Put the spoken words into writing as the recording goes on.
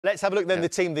Let's have a look then, the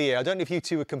team of the year. I don't know if you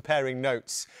two were comparing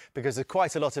notes because there's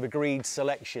quite a lot of agreed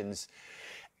selections.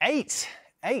 Eight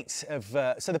of...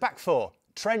 so the back four,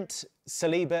 Trent,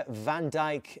 Saliba, Van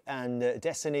Dijk and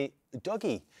Destiny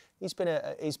Udogie. He's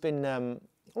been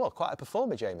well, quite a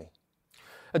performer, Jamie.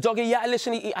 Udogie, yeah,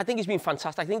 listen, I think he's been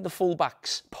fantastic. I think the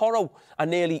full-backs, Porro, I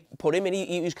nearly put him in.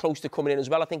 He was close to coming in as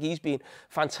well. I think he's been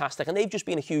fantastic. And they've just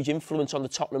been a huge influence on the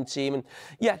Tottenham team. And,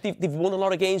 yeah, they've won a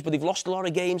lot of games, but they've lost a lot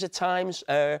of games at times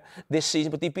this season.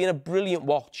 But they've been a brilliant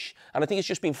watch. And I think it's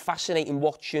just been fascinating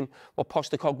watching what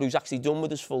Postecoglou's actually done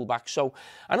with his full-backs. So,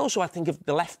 and also I think of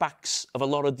the left-backs of a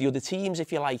lot of the other teams,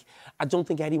 if you like, I don't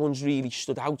think anyone's really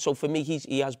stood out. So, for me,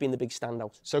 he has been the big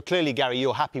standout. So, clearly, Gary,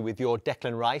 you're happy with your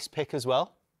Declan Rice pick as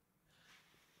well?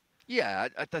 Yeah,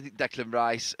 I think Declan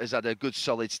Rice has had a good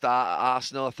solid start at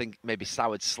Arsenal. I think maybe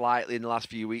soured slightly in the last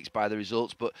few weeks by the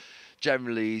results, but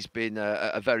generally he's been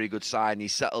a very good sign.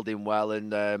 He's settled in well,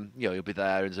 and you know, he'll be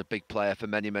there as a big player for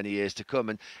many, many years to come.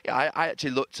 And yeah, I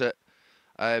actually looked at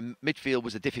midfield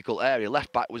was a difficult area.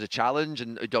 Left back was a challenge,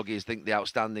 and Udogie is, I think, the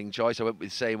outstanding choice. I went with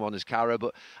the same one as Carra,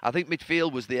 but I think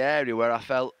midfield was the area where I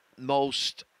felt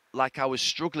most like I was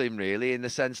struggling, really, in the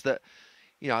sense that,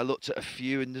 you know, I looked at a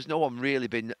few and there's no one really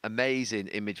been amazing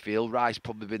in midfield. Rice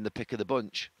probably been the pick of the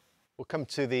bunch. We'll come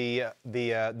to the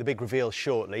big reveal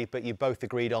shortly, but you both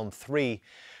agreed on 3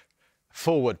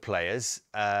 forward players.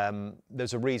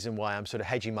 There's a reason why I'm sort of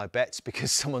hedging my bets,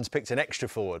 because someone's picked an extra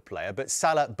forward player. But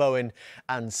Salah, Bowen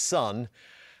and Son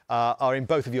are in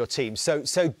both of your teams.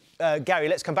 So Gary,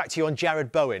 let's come back to you on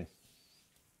Jarrod Bowen.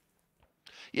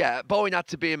 Yeah, Bowen had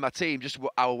to be in my team, just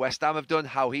what our West Ham have done,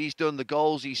 how he's done, the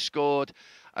goals he's scored,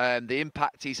 the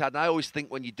impact he's had. And I always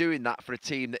think when you're doing that for a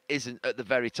team that isn't at the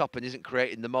very top and isn't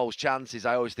creating the most chances,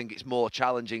 I always think it's more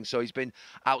challenging. So he's been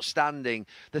outstanding.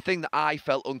 The thing that I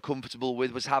felt uncomfortable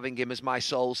with was having him as my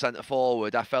sole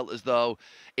centre-forward. I felt as though,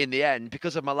 in the end,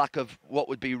 because of my lack of what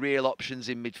would be real options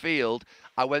in midfield,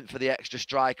 I went for the extra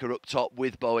striker up top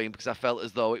with Bowen, because I felt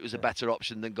as though it was a better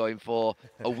option than going for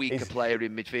a weaker player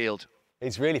in midfield.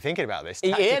 He's really thinking about this.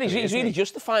 Yeah, he's really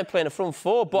justified playing a front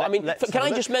four. But, I mean, can I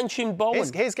just mention Bowen?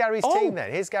 Here's Gary's team,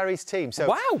 then. Here's Gary's team. So,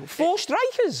 wow, 4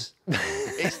 strikers.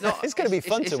 It's not. It's going to be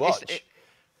fun to watch.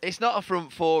 It's not a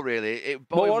front four, really.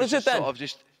 But what is it, then? Sort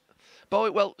of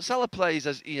Bowen, well, Salah plays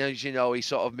as you know, he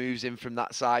sort of moves in from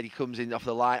that side. He comes in off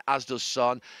the line, as does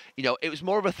Son. You know, it was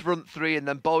more of a front three, and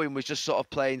then Bowen was just sort of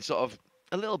playing sort of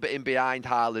a little bit in behind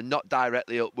Haaland, not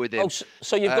directly up with him. Oh,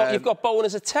 so you've got Bowen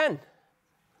as a 10?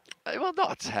 Well,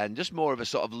 not a 10, just more of a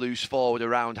sort of loose forward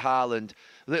around Haaland.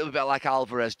 A little bit like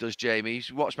Alvarez does, Jamie.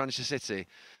 He's watched Manchester City.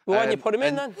 Well, why didn't you put him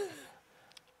in then?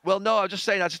 Well, no, I was just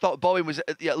saying, I just thought Bowen was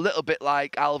a little bit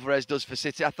like Alvarez does for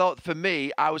City. I thought, for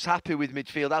me, I was happy with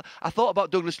midfield. I thought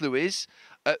about Douglas Luiz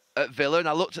at Villa, and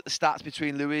I looked at the stats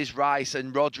between Luiz, Rice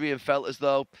and Rodri and felt as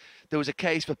though there was a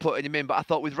case for putting him in. But I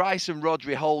thought with Rice and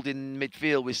Rodri holding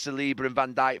midfield with Saliba and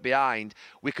Van Dijk behind,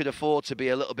 we could afford to be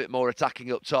a little bit more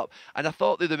attacking up top. And I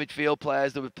thought the other midfield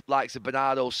players, there were likes of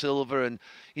Bernardo Silva and,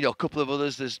 you know, a couple of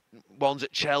others. There's ones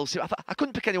at Chelsea. I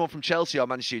couldn't pick anyone from Chelsea or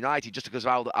Manchester United just because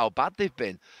of how bad they've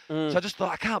been. So I just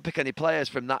thought, I can't pick any players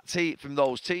from that team, from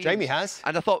those teams. Jamie has.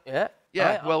 And I thought, well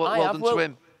done to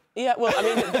him. Yeah, well,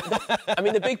 I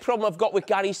mean, the big problem I've got with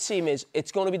Gary's team is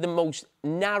it's going to be the most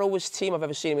narrowest team I've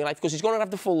ever seen in my life, because he's going to have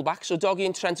the full-back, so Udogie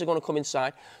and Trent are going to come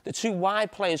inside. The 2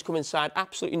 wide players come inside,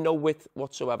 absolutely no width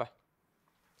whatsoever.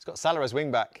 He's got Salah as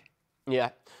wing-back.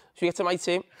 Yeah. Should we get to my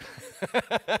team?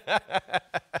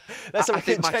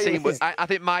 I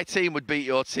think my team would beat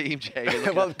your team,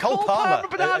 Jamie. Well, Cole Palmer,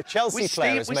 a Chelsea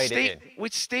player, has made it in.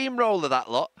 We'd steamroller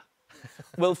that lot.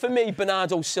 Well, for me,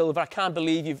 Bernardo Silva, I can't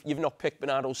believe you've not picked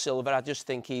Bernardo Silva. I just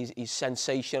think he's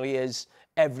sensational. He is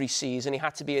every season. He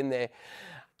had to be in there.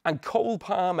 And Cole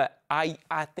Palmer, I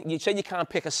think you said you can't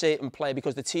pick a certain player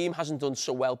because the team hasn't done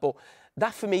so well, but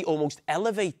that for me almost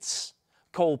elevates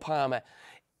Cole Palmer.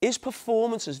 His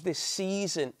performances this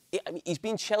season, I mean, he's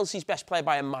been Chelsea's best player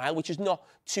by a mile, which is not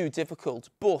too difficult,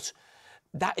 but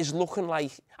that is looking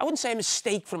like, I wouldn't say a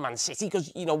mistake from Man City,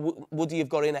 because, you know, would he have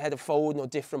got in ahead of Foden or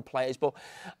different players? But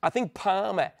I think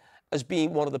Palmer has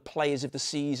been one of the players of the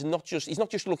season. He's not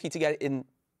just lucky to get in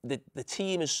the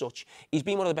team as such. He's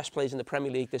been one of the best players in the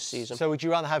Premier League this season. So would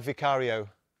you rather have Vicario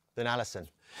than Alisson?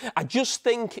 I just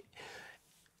think,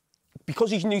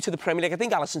 because he's new to the Premier League, I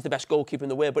think Alisson's the best goalkeeper in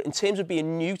the world, but in terms of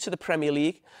being new to the Premier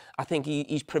League, I think the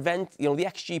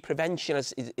XG prevention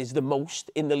is the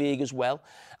most in the league as well.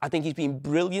 I think he's been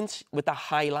brilliant with the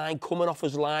high line, coming off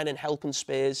his line and helping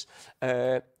Spurs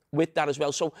with that as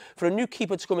well. So for a new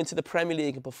keeper to come into the Premier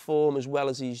League and perform as well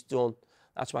as he's done,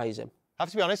 that's why he's in. I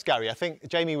have to be honest, Gary, I think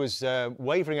Jamie was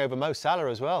wavering over Mo Salah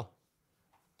as well.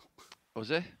 Was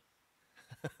he?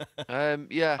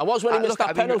 Yeah. I was when he missed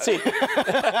that penalty.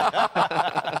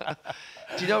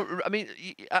 Do you know, I mean,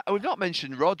 we've not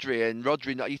mentioned Rodri, and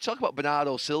Rodri, you talk about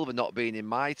Bernardo Silva not being in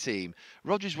my team.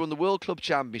 Rodri's won the World Club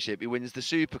Championship, he wins the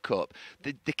Super Cup.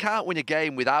 They can't win a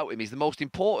game without him. He's the most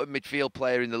important midfield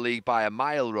player in the league by a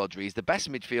mile, Rodri. He's the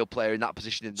best midfield player in that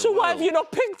position in the world. So why have you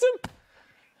not picked him?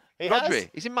 Rodri,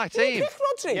 he's in my team. You picked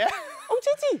Rodri? Yeah. Oh,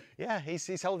 did he? Yeah,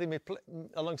 he's holding me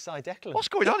alongside Declan. What's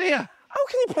going on here? How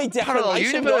can he play Declan Parallel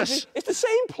Rice and universe. Rodri? It's the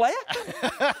same player.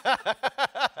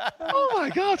 Oh my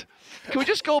God. Can we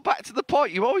just go back to the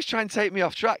point? You always try and take me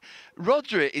off track.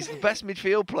 Rodri is the best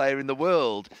midfield player in the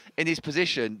world in his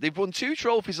position. They've won 2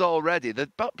 trophies already. They're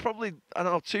probably, I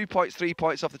don't know, 2 points, 3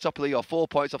 points off the top of the league, or 4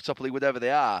 points off the top of the league, whatever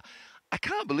they are. I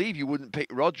can't believe you wouldn't pick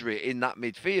Rodri in that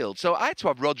midfield. So I had to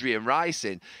have Rodri and Rice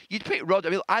in. You'd pick Rodri. I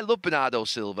mean, I love Bernardo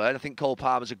Silva, and I think Cole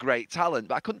Palmer's a great talent,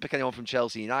 but I couldn't pick anyone from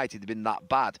Chelsea United. They've been that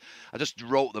bad. I just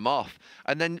wrote them off.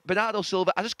 And then Bernardo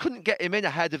Silva, I just couldn't get him in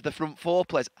ahead of the front 4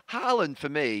 players. Haaland, for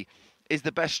me, is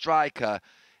the best striker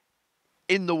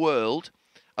in the world,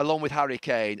 along with Harry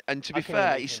Kane. And to be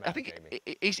fair, I think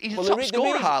he's a top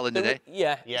scorer, Haaland, isn't he?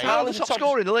 Yeah. Haaland's the top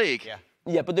scorer in the league. Yeah.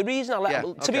 Yeah, but the reason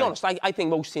to be honest, I think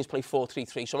most teams play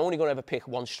 4-3-3, so I'm only going to ever pick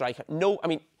one striker. No, I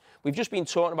mean, we've just been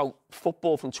talking about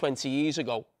football from 20 years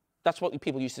ago. That's what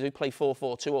people used to do, play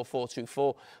 4-4-2 or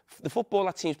 4-2-4. The football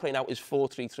that teams play now is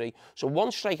 4-3-3, so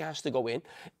one striker has to go in.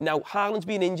 Now, Haaland's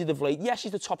been injured of late. Yes,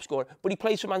 he's the top scorer, but he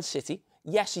plays for Man City.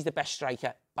 Yes, he's the best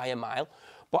striker by a mile.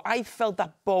 But I felt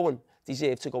that Bowen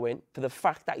deserved to go in for the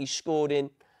fact that he's scored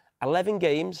in 11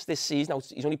 games this season. Now,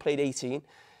 he's only played 18.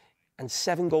 And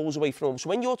 7 goals away from home. So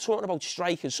when you're talking about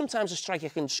strikers, sometimes a striker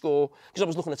can score, because I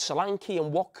was looking at Solanke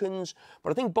and Watkins,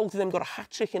 but I think both of them got a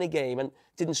hat-trick in a game and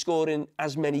didn't score in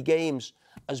as many games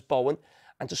as Bowen.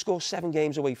 And to score 7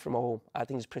 games away from home, I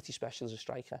think is pretty special as a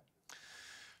striker.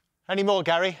 Any more,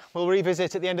 Gary? We'll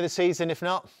revisit at the end of the season, if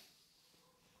not.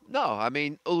 No, I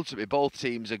mean, ultimately, both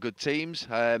teams are good teams.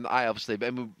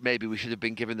 Maybe we should have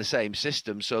been given the same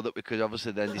system so that we could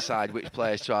obviously then decide which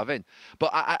players to have in.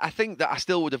 But I think that I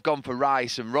still would have gone for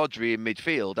Rice and Rodri in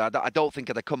midfield. I don't think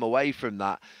I'd have come away from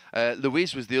that.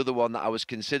 Luiz was the other one that I was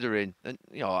considering. And,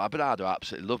 you know, Bernardo, I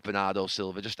absolutely love Bernardo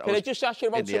Silva. Can I just ask you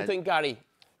about something, Gary?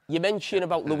 You mentioned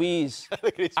about Luiz.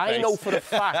 I know for a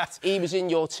fact he was in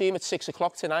your team at 6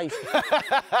 o'clock tonight.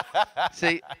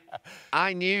 See,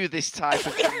 I knew this type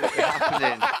of thing would be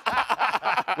happening.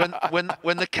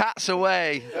 When the cat's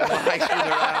away, and the mice run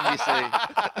around, you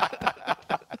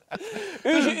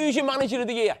see. Who's your manager of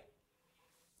the year?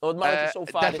 Or the manager so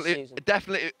far this season?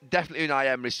 Definitely Unai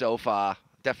Emery so far.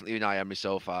 Definitely Unai Emery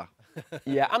so far.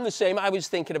 Yeah, I'm the same. I was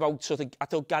thinking about I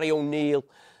thought Gary O'Neill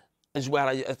as well,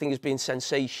 I think has been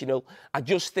sensational. I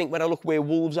just think when I look where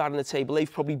Wolves are on the table,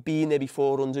 they've probably been there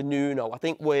before under Nuno. I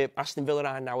think where Aston Villa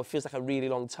are now, it feels like a really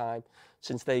long time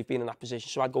since they've been in that position.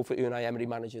 So I'd go for Unai Emery,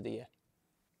 manager of the year.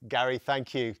 Gary,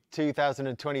 thank you.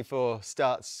 2024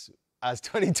 starts as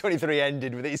 2023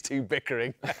 ended with these two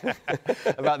bickering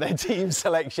about their team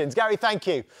selections. Gary, thank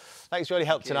you. Thanks for all your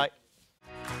help tonight.